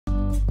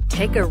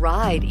Take a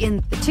ride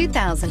in the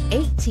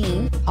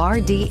 2018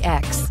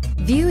 RDX.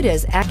 Viewed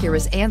as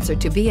Acura's answer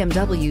to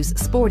BMW's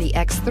sporty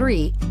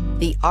X3,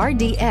 the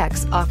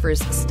RDX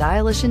offers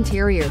stylish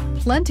interior,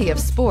 plenty of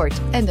sport,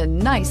 and a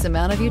nice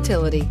amount of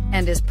utility,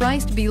 and is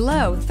priced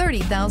below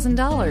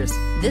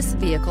 $30,000. This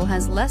vehicle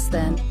has less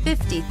than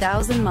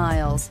 50,000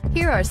 miles.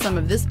 Here are some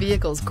of this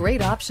vehicle's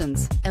great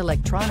options: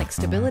 electronic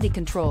stability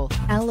control,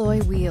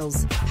 alloy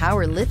wheels,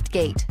 power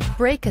liftgate,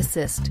 brake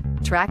assist,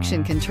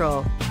 traction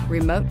control,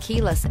 remote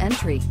keyless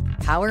entry,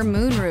 power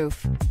moonroof,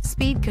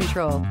 speed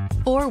control,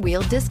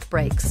 four-wheel disc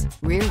brakes,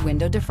 rear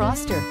window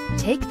defroster.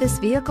 Take this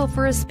vehicle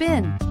for a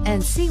spin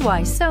and see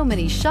why so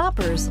many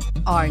shoppers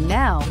are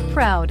now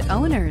proud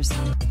owners.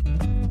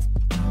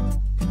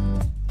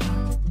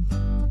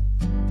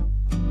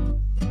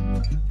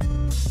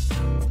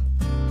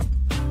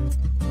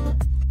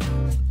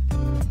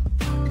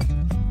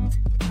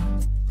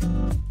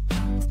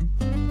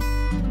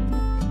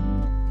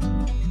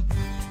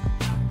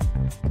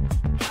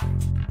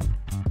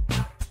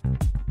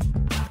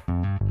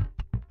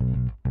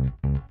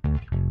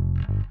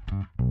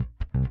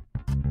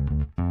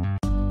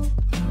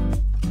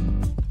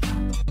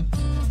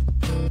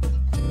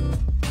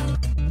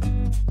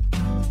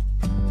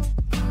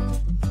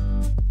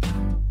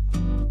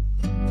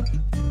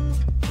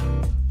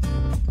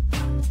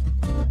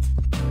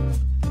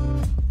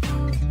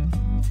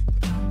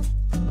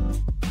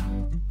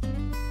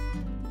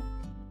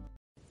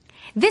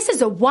 This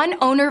is a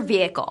one-owner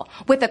vehicle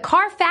with a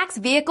Carfax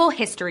Vehicle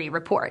History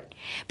Report.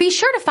 Be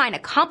sure to find a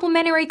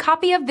complimentary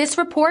copy of this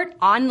report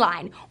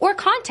online or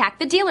contact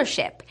the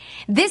dealership.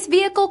 This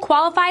vehicle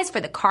qualifies for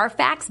the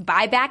Carfax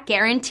Buyback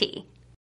Guarantee.